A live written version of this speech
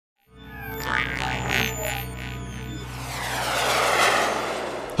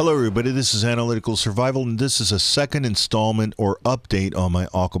Hello everybody, this is Analytical Survival, and this is a second installment or update on my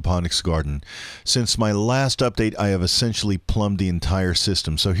aquaponics garden. Since my last update, I have essentially plumbed the entire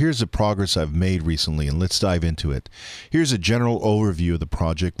system. So here's the progress I've made recently, and let's dive into it. Here's a general overview of the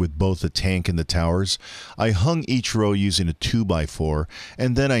project with both the tank and the towers. I hung each row using a 2x4,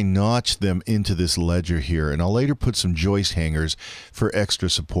 and then I notched them into this ledger here, and I'll later put some joist hangers for extra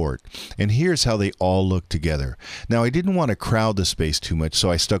support. And here's how they all look together. Now, I didn't want to crowd the space too much, so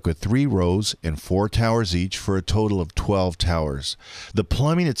I stuck with 3 rows and 4 towers each for a total of 12 towers. The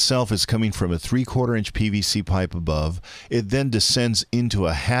plumbing itself is coming from a 3/4 inch PVC pipe above. It then descends into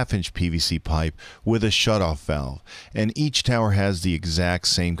a 1/2 inch PVC pipe with a shutoff valve, and each tower has the exact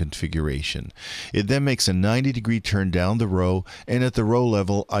same configuration. It then makes a 90-degree turn down the row, and at the row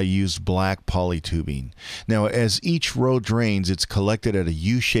level I used black poly tubing. Now, as each row drains, it's collected at a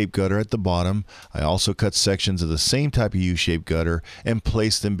U-shaped gutter at the bottom. I also cut sections of the same type of U-shaped gutter and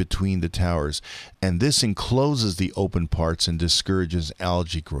placed them between the towers, and this encloses the open parts and discourages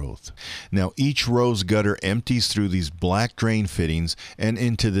algae growth. Now, each row's gutter empties through these black drain fittings and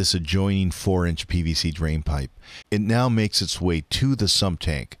into this adjoining 4-inch PVC drain pipe. It now makes its way to the sump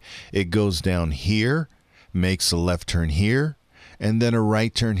tank. It goes down here, makes a left turn here, and then a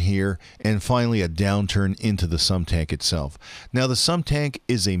right turn here, and finally a down turn into the sump tank itself. Now, the sump tank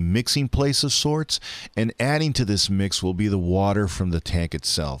is a mixing place of sorts, and adding to this mix will be the water from the tank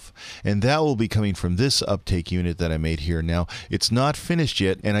itself, and that will be coming from this uptake unit that I made here. Now, it's not finished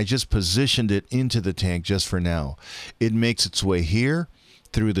yet, and I just positioned it into the tank just for now. It makes its way here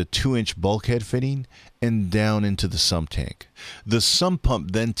through the 2-inch bulkhead fitting and down into the sump tank. The sump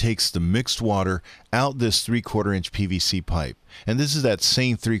pump then takes the mixed water out this 3/4 inch PVC pipe, and this is that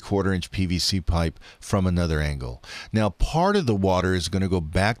same 3/4 inch PVC pipe from another angle. Now, part of the water is going to go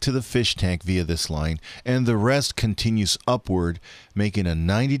back to the fish tank via this line, and the rest continues upward, making a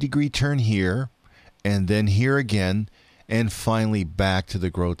 90-degree turn here, and then here again, and finally back to the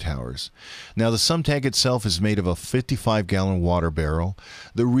grow towers. Now, the sump tank itself is made of a 55-gallon water barrel.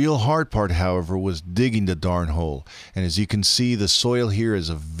 The real hard part, however, was digging the darn hole. And as you can see, the soil here is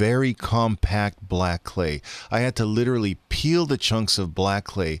a very compact black clay. I had to literally peel the chunks of black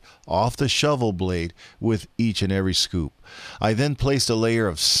clay off the shovel blade with each and every scoop. I then placed a layer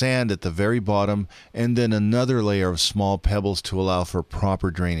of sand at the very bottom, and then another layer of small pebbles to allow for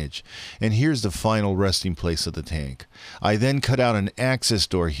proper drainage. And here's the final resting place of the tank. I then cut out an access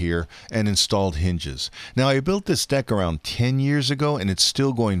door here and installed hinges. Now, I built this deck around 10 years ago, and it's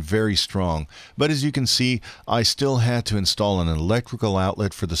still going very strong. But as you can see, I still had to install an electrical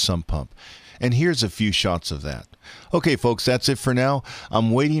outlet for the sump pump. And here's a few shots of that. Okay, folks, that's it for now. I'm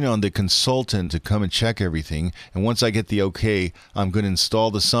waiting on the consultant to come and check everything, and once I get the okay, I'm going to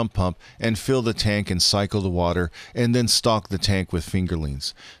install the sump pump and fill the tank and cycle the water, and then stock the tank with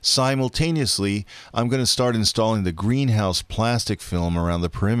fingerlings. Simultaneously, I'm going to start installing the greenhouse plastic film around the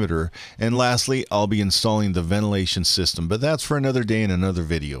perimeter, and lastly, I'll be installing the ventilation system, but that's for another day in another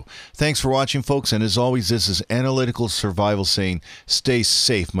video. Thanks for watching, folks, and as always, this is Analytical Survival saying, stay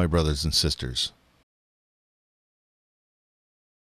safe, my brothers and sisters.